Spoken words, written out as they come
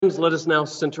Let us now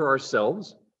center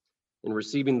ourselves in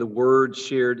receiving the word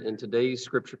shared in today's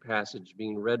scripture passage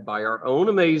being read by our own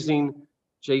amazing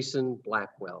Jason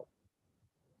Blackwell.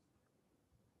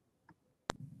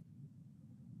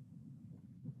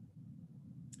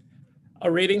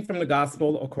 A reading from the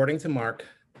Gospel according to Mark,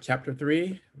 chapter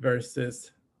 3, verses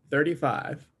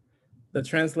 35. The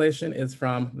translation is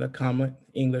from the Common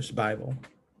English Bible.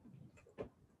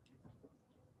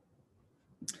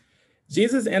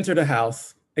 Jesus entered a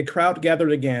house. A crowd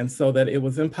gathered again so that it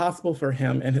was impossible for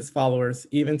him and his followers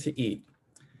even to eat.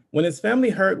 When his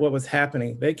family heard what was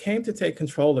happening, they came to take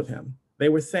control of him. They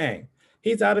were saying,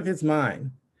 "He's out of his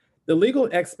mind." The legal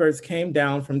experts came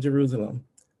down from Jerusalem.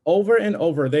 Over and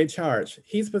over they charged,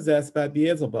 "He's possessed by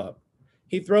Beelzebub.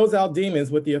 He throws out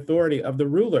demons with the authority of the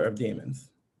ruler of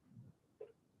demons."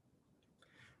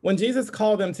 When Jesus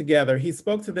called them together, he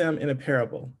spoke to them in a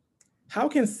parable. How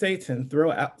can Satan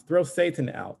throw Satan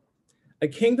out? A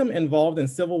kingdom involved in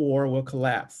civil war will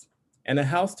collapse, and a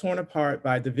house torn apart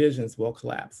by divisions will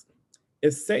collapse.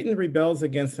 If Satan rebels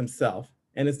against himself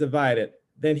and is divided,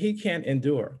 then he can't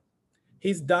endure.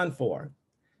 He's done for.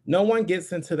 No one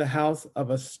gets into the house of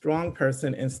a strong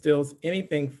person and steals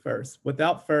anything first,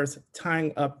 without first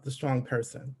tying up the strong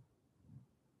person.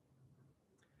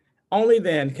 Only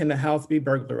then can the house be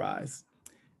burglarized.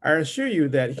 I assure you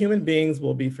that human beings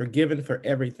will be forgiven for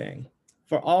everything,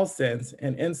 for all sins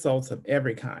and insults of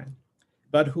every kind.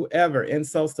 But whoever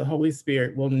insults the Holy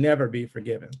Spirit will never be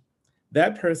forgiven.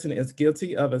 That person is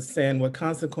guilty of a sin with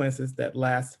consequences that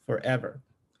last forever.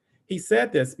 He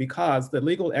said this because the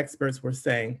legal experts were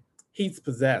saying he's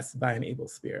possessed by an evil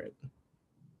spirit.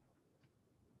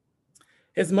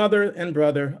 His mother and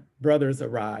brothers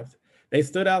arrived. They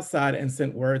stood outside and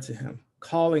sent word to him,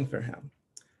 calling for him.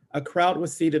 A crowd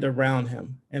was seated around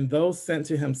him, and those sent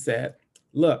to him said,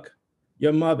 "Look,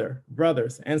 your mother,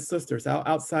 brothers, and sisters are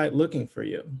outside looking for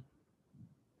you."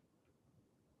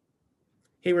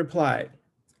 He replied,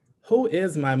 "Who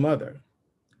is my mother?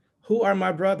 Who are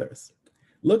my brothers?"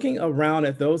 Looking around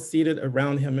at those seated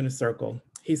around him in a circle,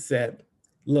 he said,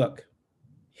 "Look,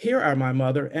 here are my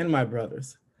mother and my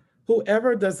brothers.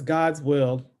 Whoever does God's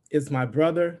will is my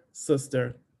brother,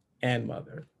 sister, and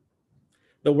mother."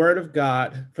 The word of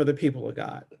God for the people of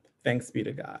God. Thanks be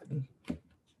to God.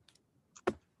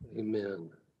 Amen.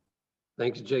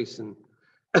 Thanks, Jason.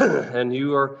 And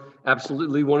you are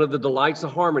absolutely one of the delights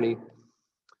of harmony.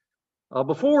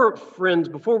 Before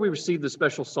we receive the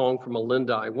special song from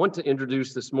Melinda, I want to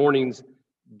introduce this morning's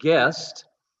guest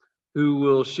who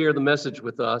will share the message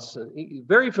with us. He's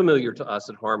very familiar to us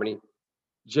at Harmony.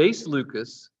 Jace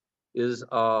Lucas is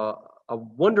a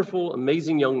wonderful,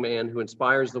 amazing young man who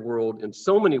inspires the world in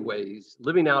so many ways,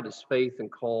 living out his faith and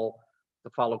call to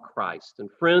follow Christ. And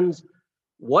friends,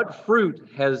 what fruit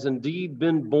has indeed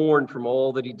been born from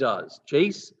all that he does?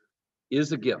 Jace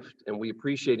is a gift, and we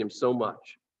appreciate him so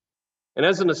much. And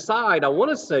as an aside, I want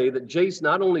to say that Jace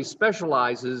not only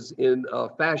specializes in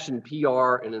fashion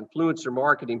PR and influencer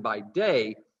marketing by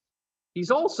day,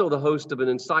 he's also the host of an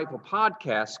insightful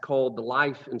podcast called The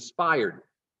Life Inspired.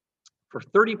 For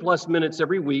 30 plus minutes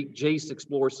every week, Jace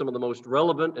explores some of the most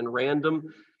relevant and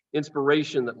random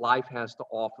inspiration that life has to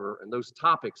offer. And those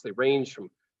topics, they range from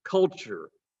culture,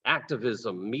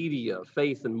 activism, media,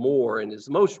 faith, and more. And his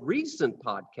most recent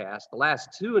podcast, the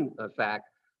last two, in fact,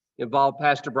 involved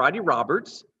Pastor Bridie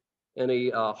Roberts and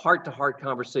a heart-to-heart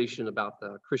conversation about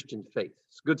the Christian faith.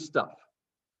 It's good stuff.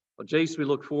 Well, Jace, we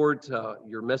look forward to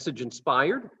your message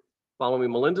inspired,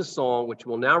 following Melinda's song, which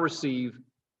will now receive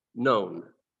Known.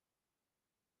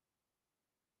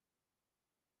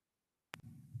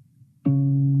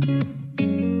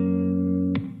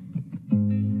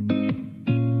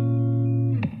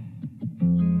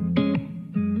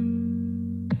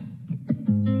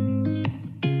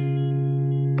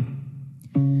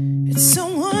 It's so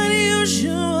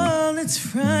unusual, it's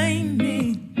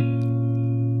frightening.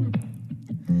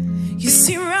 You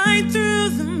see right through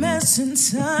the mess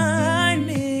inside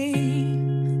me,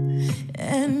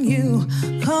 and you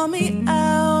call me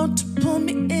out to pull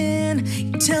me in.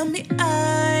 You tell me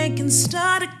I can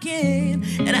start again,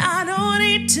 and I don't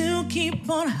need to keep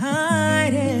on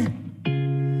hiding.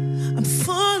 I'm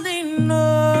fully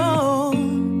known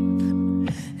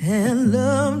and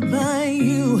loved by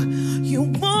you. You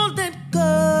won't let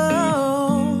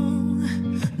go,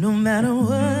 no matter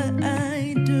what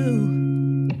I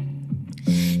do.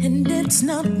 And it's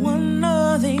not one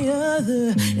or the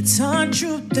other. It's hard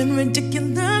truth and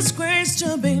ridiculous grace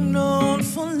to be known,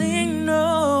 fully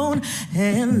known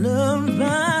and loved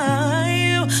by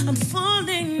you. I'm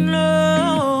fully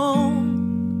known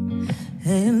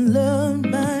and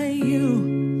loved by you.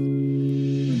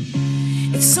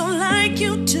 It's so so like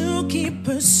you to keep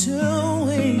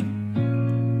pursuing.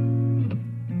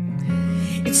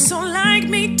 It's so like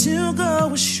me to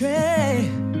go astray.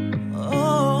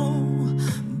 Oh,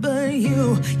 but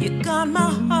you got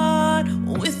my heart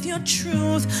with your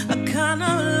truth, a kind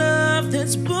of love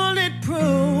that's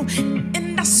bulletproof.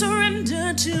 And I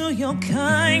surrender to your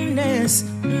kindness.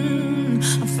 I'm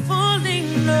fully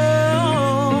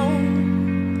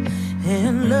known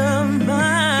and loved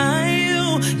by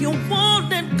you. You won't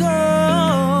let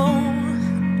go,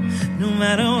 no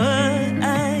matter what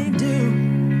I do.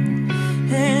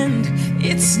 And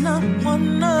it's not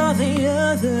one or the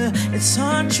other. It's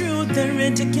our truth and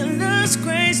ridiculous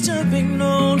grace to be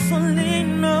known, fully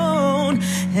known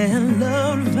and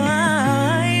loved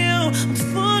by you. I'm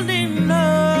fully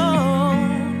known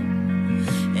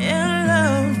and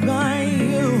loved by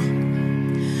you.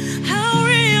 How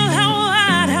real, how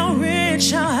wide, how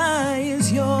rich, how high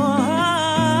is your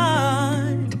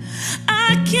heart?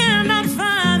 I cannot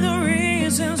find the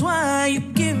reasons why you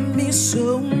give me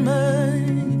so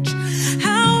much.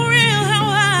 How real, how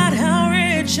wide, how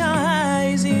rich, how high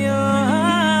is your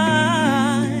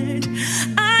heart?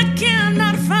 I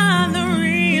cannot find the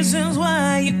reasons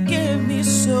why you give me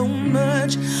so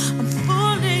much. I'm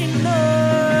fully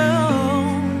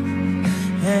known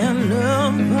and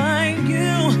loved by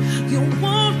you. You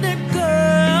won't let go,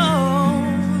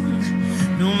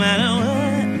 no matter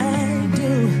what I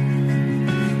do.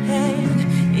 And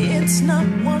it's not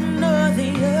one or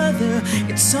the other.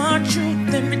 It's our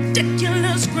truth and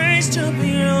ridiculous grace to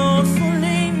be known,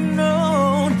 fully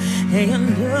known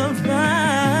and loved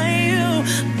by you.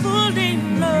 Fully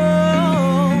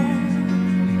known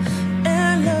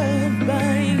and loved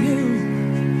by you.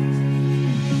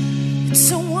 It's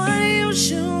so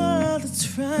unusual, it's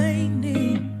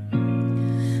frightening.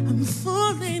 I'm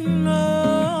fully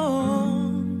known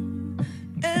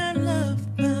and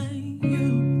loved by you.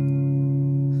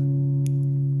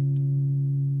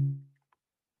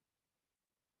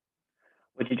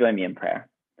 Would you join me in prayer?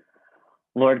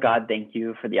 Lord God, thank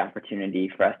you for the opportunity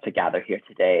for us to gather here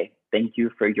today. Thank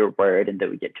you for your word and that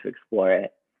we get to explore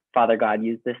it. Father God,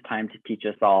 use this time to teach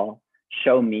us all.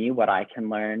 Show me what I can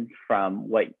learn from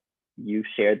what you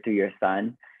shared through your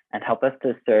Son, and help us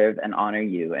to serve and honor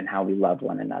you and how we love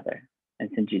one another. And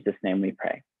it's in Jesus' name we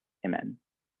pray. Amen.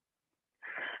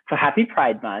 So happy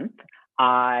Pride Month.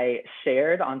 I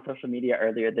shared on social media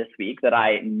earlier this week that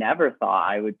I never thought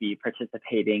I would be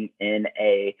participating in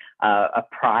a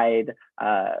Pride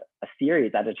a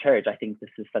series at a church. I think this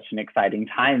is such an exciting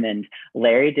time, and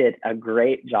Larry did a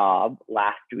great job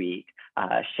last week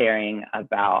sharing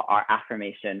about our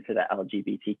affirmation for the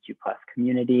LGBTQ+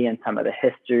 community and some of the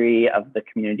history of the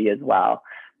community as well.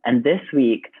 And this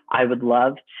week, I would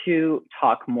love to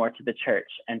talk more to the church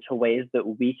and to ways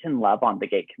that we can love on the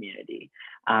gay community.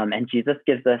 And Jesus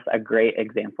gives us a great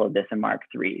example of this in Mark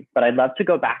 3. But I'd love to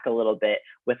go back a little bit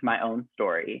with my own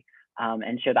story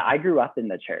and share that I grew up in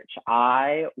the church.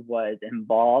 I was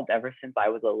involved ever since I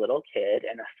was a little kid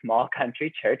in a small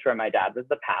country church where my dad was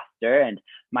the pastor and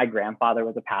my grandfather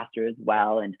was a pastor as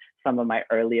well. And some of my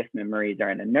earliest memories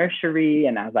are in a nursery.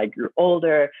 And as I grew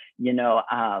older,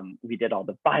 we did all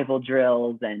the Bible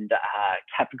drills and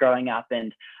kept growing up.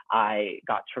 And I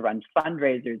got to run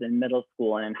fundraisers in middle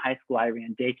school, and in high school, I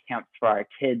ran day camps for our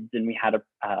kids. And we had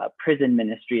a prison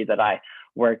ministry that I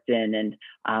worked in. And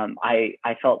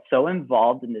I felt so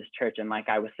involved in this church, and like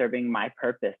I was serving my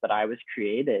purpose that I was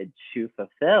created to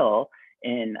fulfill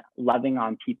in loving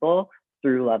on people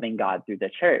through loving God through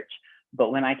the church.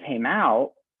 But when I came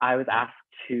out, I was asked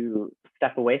to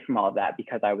step away from all of that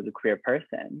because I was a queer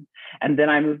person. And then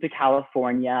I moved to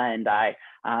California, and I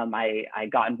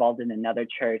got involved in another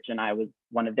church, and I was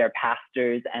one of their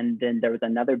pastors. And then there was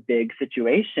another big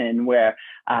situation where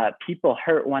people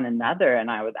hurt one another, and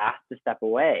I was asked to step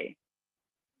away.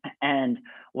 And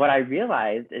what I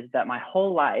realized is that my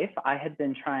whole life, I had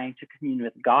been trying to commune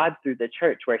with God through the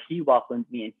church, where he welcomed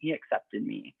me and he accepted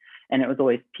me. And it was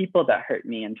always people that hurt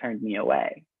me and turned me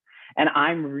away. And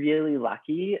I'm really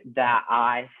lucky that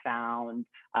I found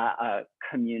a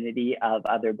community of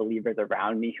other believers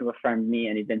around me who affirmed me,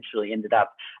 and eventually ended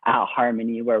up at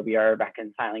Harmony, where we are a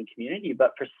reconciling community.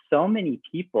 But for so many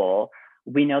people,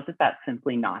 we know that that's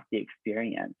simply not the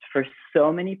experience. For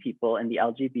so many people in the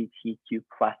LGBTQ+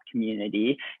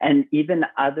 community, and even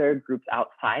other groups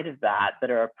outside of that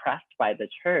are oppressed by the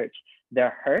church,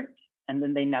 they're hurt, and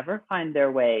then they never find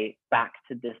their way back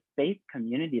to this safe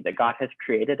community that God has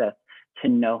created us to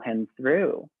know him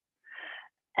through.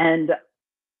 And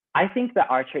I think that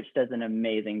our church does an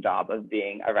amazing job of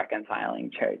being a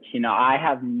reconciling church. I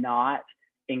have not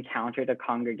encountered a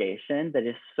congregation that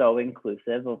is so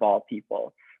inclusive of all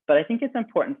people. But I think it's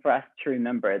important for us to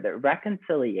remember that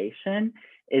reconciliation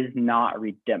is not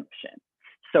redemption.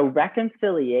 So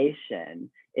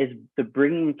reconciliation is the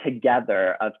bringing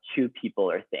together of two people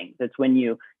or things. It's when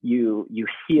you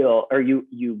heal, or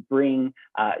you bring,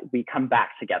 we come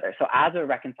back together. So as a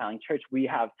reconciling church, we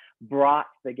have brought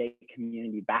the gay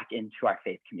community back into our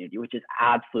faith community, which is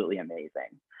absolutely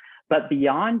amazing. But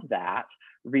beyond that,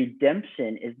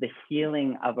 redemption is the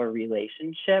healing of a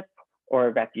relationship or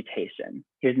a reputation.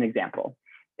 Here's an example.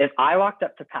 If I walked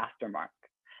up to Pastor Mark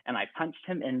and I punched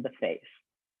him in the face,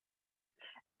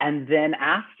 and then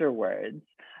afterwards,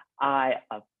 I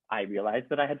realized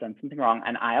that I had done something wrong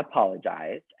and I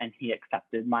apologized, and he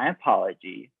accepted my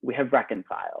apology. We have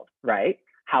reconciled, right?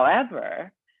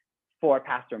 However, for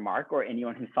Pastor Mark or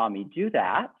anyone who saw me do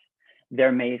that,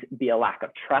 there may be a lack of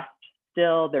trust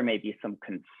still, there may be some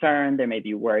concern, there may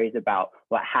be worries about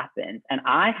what happened. And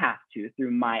I have to,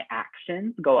 through my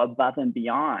actions, go above and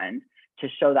beyond to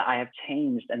show that I have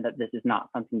changed and that this is not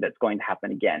something that's going to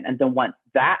happen again. And then once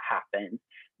that happens,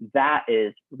 that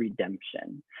is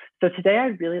redemption. So today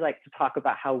I'd really like to talk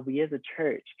about how we as a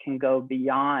church can go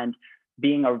beyond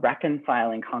being a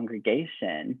reconciling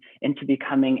congregation into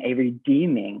becoming a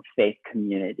redeeming faith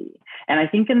community. And I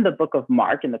think in the book of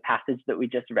Mark, in the passage that we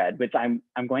just read, which I'm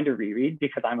going to reread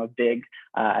because I'm a big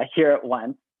hear it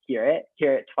once, hear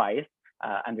it twice,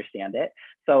 understand it.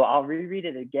 So I'll reread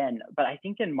it again. But I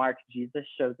think in Mark, Jesus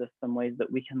shows us some ways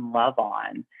that we can love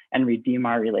on and redeem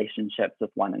our relationships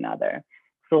with one another.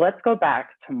 So let's go back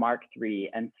to Mark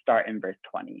 3 and start in verse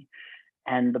 20.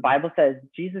 And the Bible says,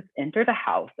 Jesus entered a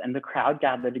house and the crowd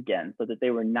gathered again so that they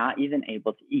were not even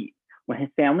able to eat. When his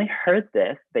family heard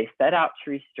this, they set out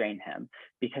to restrain him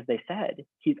because they said,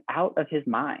 he's out of his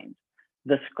mind.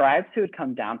 The scribes who had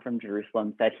come down from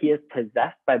Jerusalem said, he is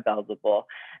possessed by Beelzebul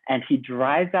and he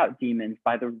drives out demons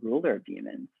by the ruler of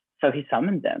demons. So he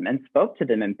summoned them and spoke to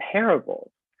them in parables.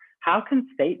 How can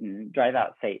Satan drive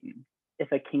out Satan?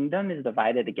 If a kingdom is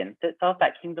divided against itself,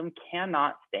 that kingdom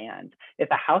cannot stand. If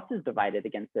a house is divided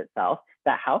against itself,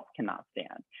 that house cannot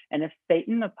stand. And if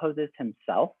Satan opposes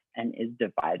himself and is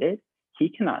divided, he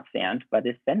cannot stand, but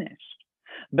is finished.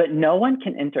 But no one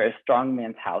can enter a strong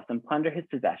man's house and plunder his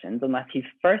possessions unless he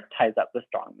first ties up the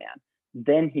strong man.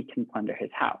 Then he can plunder his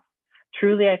house.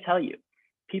 Truly, I tell you,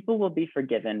 people will be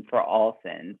forgiven for all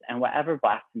sins and whatever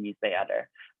blasphemies they utter.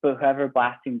 But whoever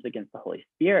blasphemes against the Holy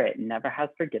Spirit never has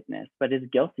forgiveness, but is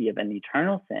guilty of an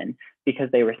eternal sin because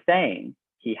they were saying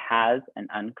he has an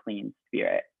unclean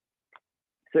spirit.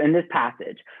 So in this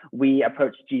passage, we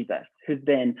approach Jesus, who's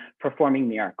been performing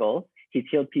miracles. He's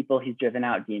healed people, he's driven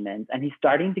out demons, and he's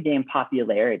starting to gain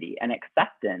popularity and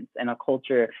acceptance in a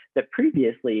culture that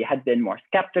previously had been more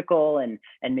skeptical and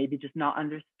maybe just not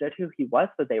understood who he was,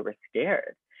 so they were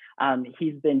scared.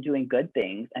 He's been doing good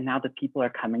things, and now the people are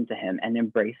coming to him and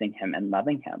embracing him and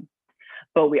loving him.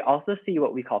 But we also see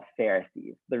what we call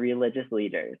Pharisees, the religious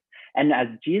leaders. And as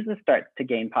Jesus starts to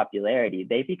gain popularity,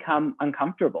 they become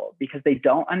uncomfortable because they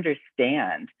don't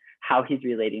understand how he's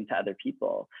relating to other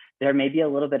people. They're maybe a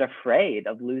little bit afraid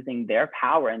of losing their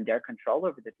power and their control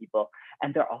over the people.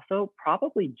 And they're also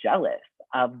probably jealous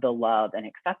of the love and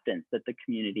acceptance that the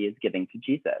community is giving to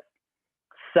Jesus.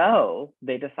 So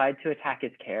they decide to attack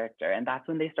his character. And that's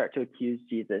when they start to accuse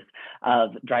Jesus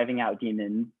of driving out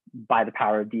demons by the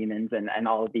power of demons and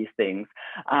all of these things.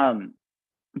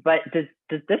 But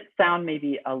does this sound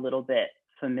maybe a little bit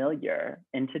familiar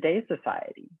in today's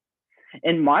society?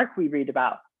 In Mark, we read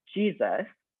about Jesus,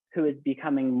 who is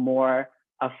becoming more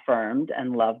affirmed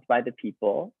and loved by the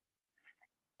people.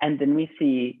 And then we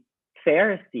see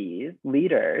Pharisees,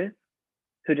 leaders,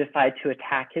 who decide to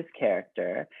attack his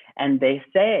character. And they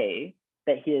say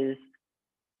that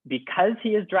because he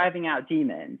is driving out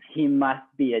demons, he must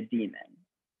be a demon.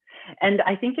 And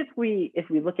I think if we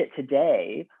look at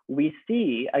today, we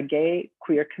see a gay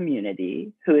queer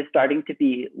community who is starting to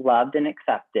be loved and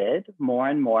accepted more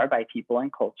and more by people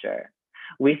and culture.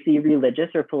 We see religious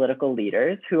or political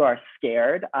leaders who are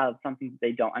scared of something that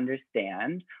they don't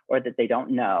understand or that they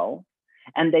don't know.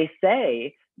 And they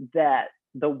say that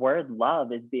the word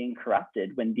love is being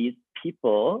corrupted when these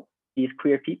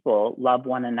queer people love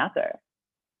one another.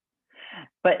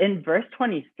 But in verse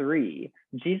 23,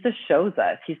 Jesus shows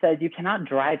us, he says, you cannot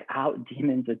drive out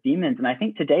demons with demons. And I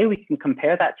think today we can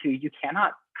compare that to, you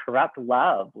cannot corrupt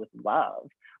love with love.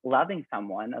 Loving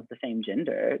someone of the same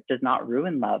gender does not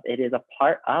ruin love. It is a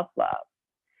part of love.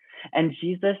 And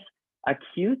Jesus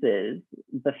accuses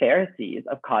the Pharisees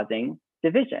of causing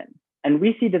division. And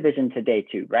we see division today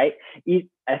too, right?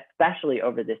 Especially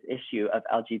over this issue of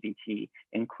LGBT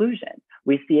inclusion.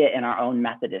 We see it in our own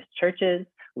Methodist churches.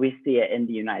 We see it in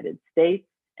the United States.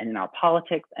 and in our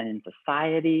politics and in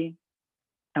society.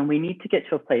 And we need to get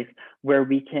to a place where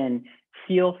we can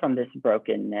heal from this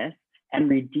brokenness and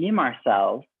redeem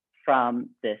ourselves from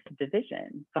this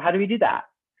division. So how do we do that?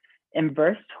 In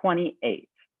verse 28,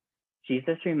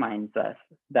 Jesus reminds us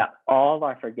that all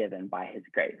are forgiven by his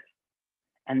grace.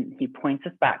 And he points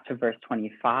us back to verse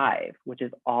 25, which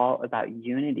is all about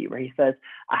unity, where he says,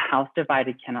 a house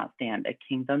divided cannot stand, a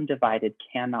kingdom divided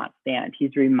cannot stand.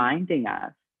 He's reminding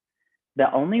us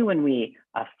that only when we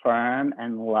affirm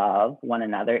and love one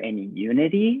another in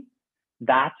unity,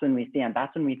 that's when we stand,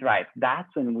 that's when we thrive, that's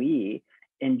when we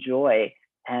enjoy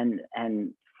and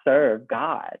serve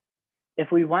God.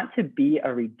 If we want to be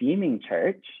a redeeming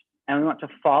church and we want to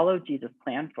follow Jesus'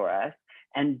 plan for us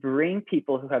and bring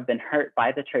people who have been hurt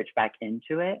by the church back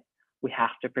into it, we have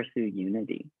to pursue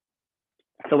unity.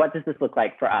 So what does this look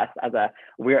like for us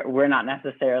we're not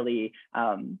necessarily,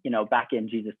 back in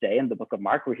Jesus' day in the book of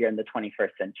Mark, we're here in the 21st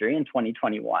century in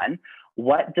 2021.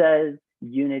 What does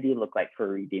unity look like for a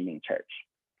redeeming church?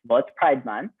 Well, it's Pride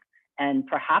Month, and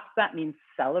perhaps that means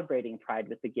celebrating Pride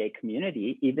with the gay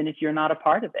community, even if you're not a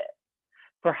part of it.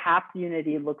 Perhaps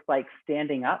unity looks like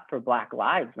standing up for Black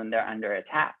lives when they're under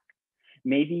attack.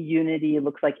 Maybe unity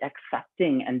looks like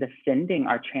accepting and defending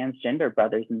our transgender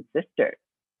brothers and sisters.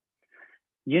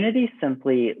 Unity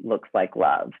simply looks like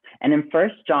love. And in 1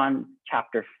 John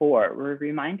chapter 4, we're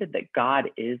reminded that God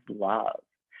is love.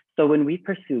 So when we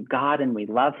pursue God and we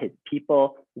love his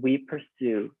people, we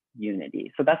pursue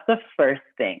unity. So that's the first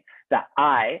thing that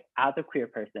I, as a queer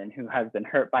person who has been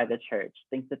hurt by the church,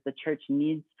 think that the church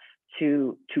needs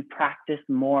to practice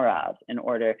more of in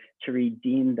order to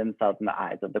redeem themselves in the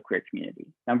eyes of the queer community.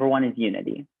 Number one is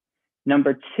unity.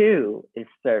 Number two is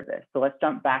service. So let's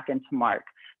jump back into Mark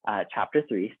chapter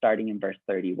 3, starting in verse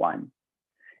 31.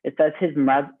 It says, his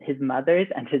mothers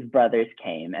and his brothers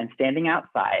came, and standing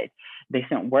outside, they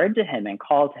sent word to him and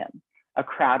called him. A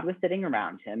crowd was sitting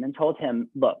around him and told him,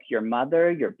 look, your mother,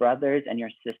 your brothers, and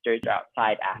your sisters are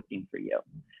outside asking for you.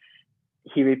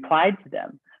 He replied to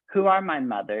them, who are my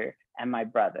mother and my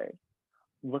brothers?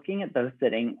 Looking at those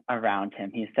sitting around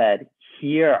him, he said,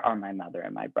 here are my mother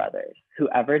and my brothers.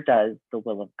 Whoever does the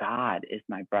will of God is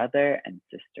my brother and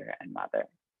sister and mother.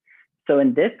 So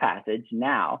in this passage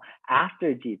now,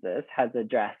 after Jesus has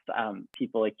addressed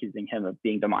people accusing him of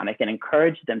being demonic and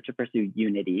encouraged them to pursue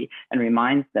unity and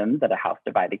reminds them that a house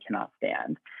divided cannot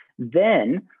stand,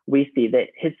 then we see that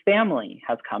his family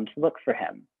has come to look for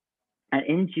him. And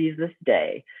in Jesus'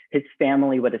 day, his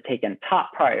family would have taken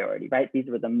top priority, right? These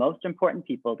were the most important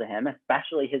people to him,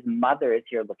 especially his mother is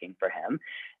here looking for him.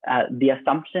 The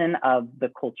assumption of the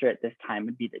culture at this time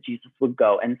would be that Jesus would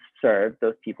go and serve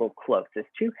those people closest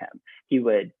to him. He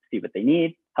would see what they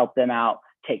need, help them out,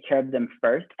 take care of them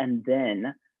first, and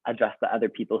then address the other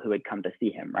people who would come to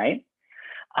see him, right?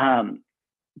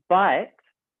 But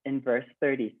in verse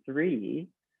 33,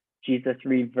 Jesus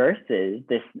reverses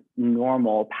this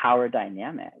normal power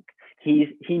dynamic. He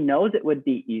knows it would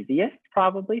be easiest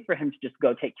probably for him to just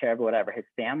go take care of whatever his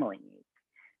family needs.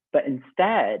 But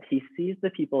instead, he sees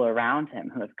the people around him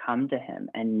who have come to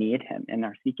him and need him and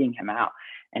are seeking him out.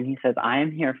 And he says, I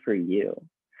am here for you.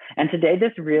 And today,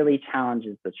 this really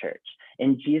challenges the church.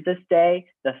 In Jesus' day,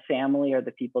 the family or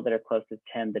the people that are closest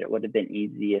to him that it would have been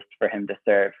easiest for him to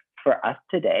serve. For us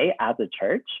today, as a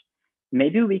church,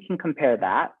 maybe we can compare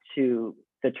that to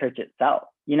the church itself.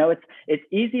 You know, it's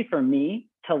easy for me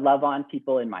to love on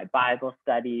people in my Bible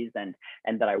studies and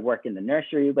that I work in the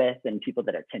nursery with, and people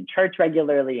that attend church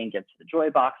regularly and give to the Joy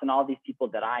Box, and all these people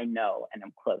that I know and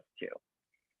am close to.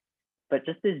 But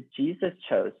just as Jesus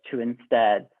chose to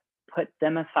instead put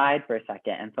them aside for a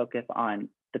second and focus on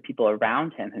the people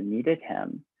around him who needed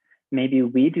him, maybe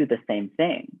we do the same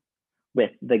thing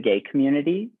with the gay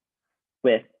community,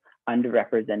 with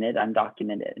underrepresented,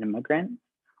 undocumented immigrants,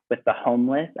 with the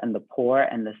homeless and the poor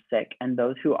and the sick and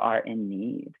those who are in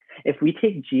need. If we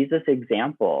take Jesus'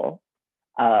 example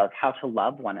of how to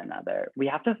love one another, we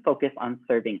have to focus on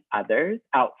serving others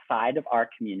outside of our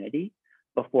community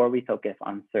before we focus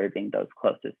on serving those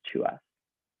closest to us.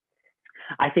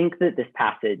 I think that this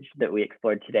passage that we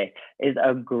explored today is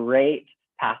a great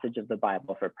passage of the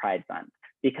Bible for Pride Month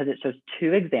because it shows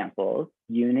two examples,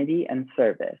 unity and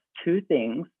service, two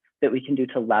things that we can do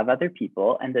to love other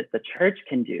people and that the church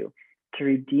can do to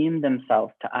redeem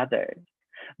themselves to others.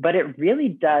 But it really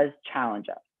does challenge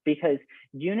us because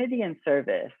unity and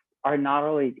service are not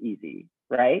always easy,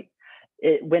 right?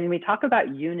 When we talk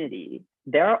about unity,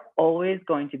 there are always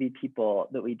going to be people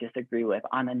that we disagree with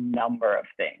on a number of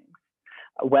things,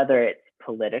 whether it's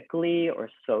politically or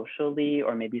socially,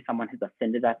 or maybe someone has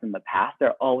offended us in the past. There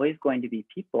are always going to be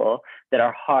people that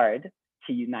are hard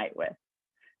to unite with.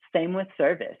 Same with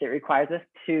service. It requires us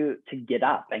to get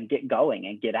up and get going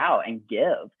and get out and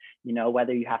give,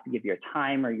 whether you have to give your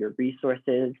time or your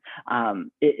resources.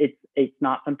 It's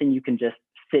not something you can just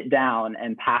sit down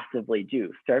and passively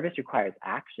do. Service requires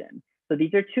action. So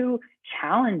these are two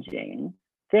challenging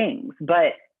things,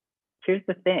 but here's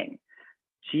the thing.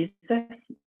 Jesus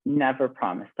never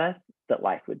promised us that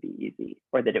life would be easy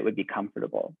or that it would be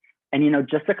comfortable. And,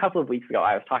 just a couple of weeks ago,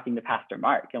 I was talking to Pastor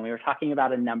Mark, and we were talking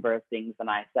about a number of things. And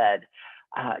I said,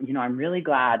 I'm really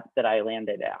glad that I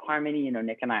landed at Harmony.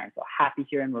 Nick and I are so happy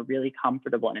here, and we're really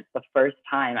comfortable. And it's the first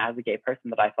time as a gay person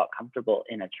that I felt comfortable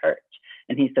in a church.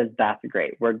 And he says, that's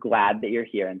great. We're glad that you're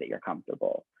here and that you're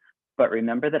comfortable. But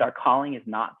remember that our calling is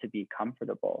not to be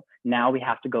comfortable. Now we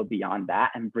have to go beyond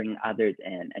that and bring others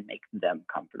in and make them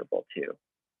comfortable too.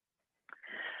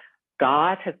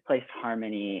 God has placed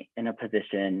Harmony in a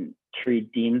position to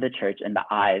redeem the church in the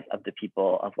eyes of the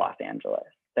people of Los Angeles.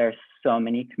 There are so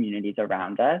many communities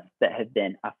around us that have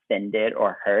been offended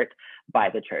or hurt by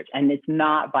the church. And it's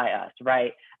not by us,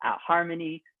 right? At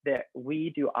Harmony,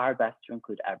 we do our best to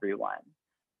include everyone.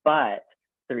 But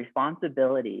the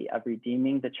responsibility of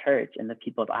redeeming the church in the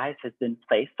people's eyes has been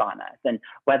placed on us. And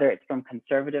whether it's from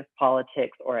conservative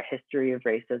politics or a history of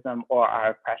racism or our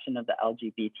oppression of the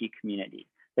LGBT community,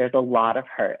 there's a lot of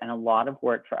hurt and a lot of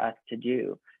work for us to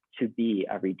do to be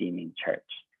a redeeming church.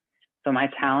 So my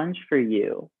challenge for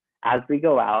you, as we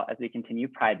go out, as we continue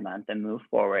Pride Month and move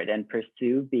forward and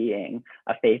pursue being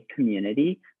a faith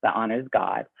community that honors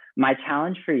God, my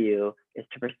challenge for you is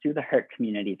to pursue the hurt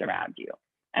communities around you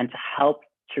and to help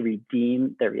to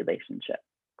redeem their relationship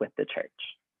with the church.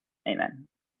 Amen.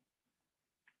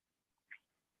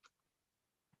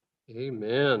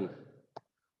 Amen.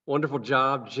 Wonderful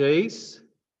job, Jace.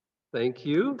 Thank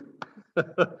you.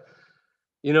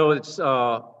 It's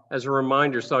as a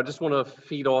reminder, so I just want to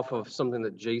feed off of something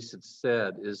that Jace had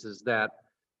said, is that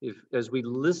as we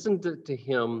listen to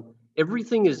him,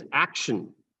 everything is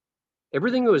action.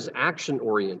 Everything was action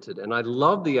oriented. And I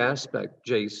love the aspect,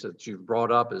 Jace, that you've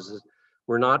brought up is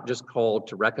we're not just called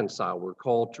to reconcile, we're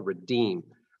called to redeem.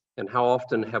 And how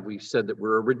often have we said that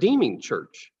we're a redeeming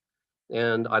church?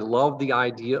 And I love the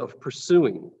idea of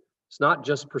pursuing. It's not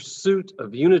just pursuit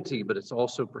of unity, but it's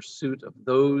also pursuit of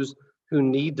those who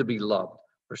need to be loved,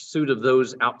 pursuit of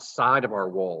those outside of our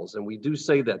walls. And we do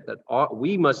say that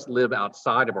we must live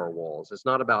outside of our walls. It's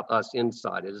not about us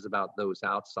inside, it is about those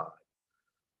outside.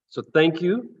 So thank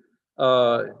you.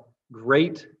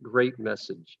 Great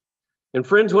message. And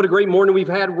friends, what a great morning we've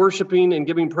had worshiping and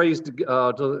giving praise to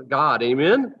God.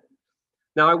 Amen.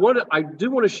 Now I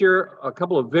do want to share a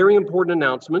couple of very important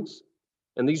announcements.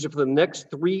 And these are for the next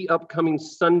 3 upcoming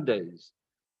Sundays.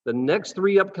 The next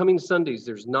 3 upcoming Sundays,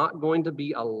 there's not going to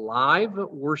be a live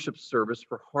worship service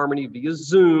for Harmony via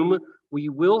Zoom. We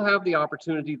will have the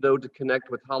opportunity, though, to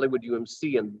connect with Hollywood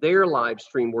UMC and their live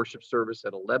stream worship service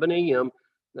at 11 a.m.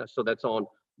 So that's on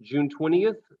June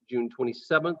 20th, June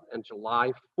 27th, and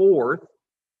July 4th.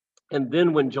 And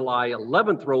then when July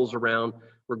 11th rolls around,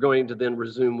 we're going to then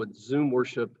resume with Zoom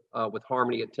worship with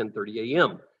Harmony at 10:30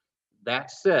 a.m. That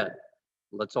said,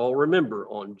 let's all remember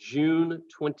on June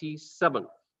 27th,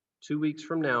 2 weeks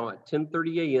from now at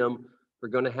 10:30 a.m., we're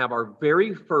going to have our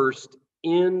very first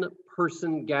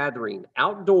in-person gathering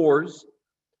outdoors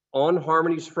on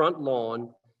Harmony's front lawn,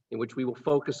 in which we will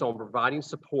focus on providing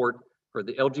support for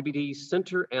the LGBT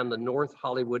Center and the North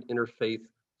Hollywood Interfaith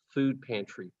Food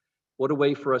Pantry. What a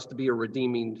way for us to be a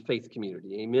redeeming faith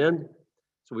community. Amen.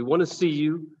 So we want to see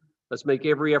you. Let's make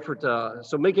every effort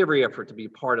to be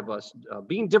part of us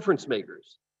being difference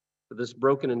makers for this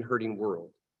broken and hurting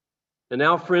world. And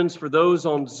now, friends, for those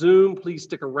on Zoom, please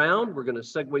stick around. We're going to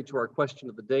segue to our question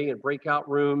of the day in breakout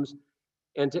rooms.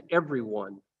 And to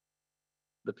everyone,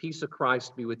 the peace of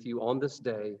Christ be with you on this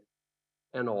day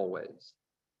and always.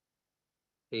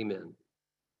 Amen.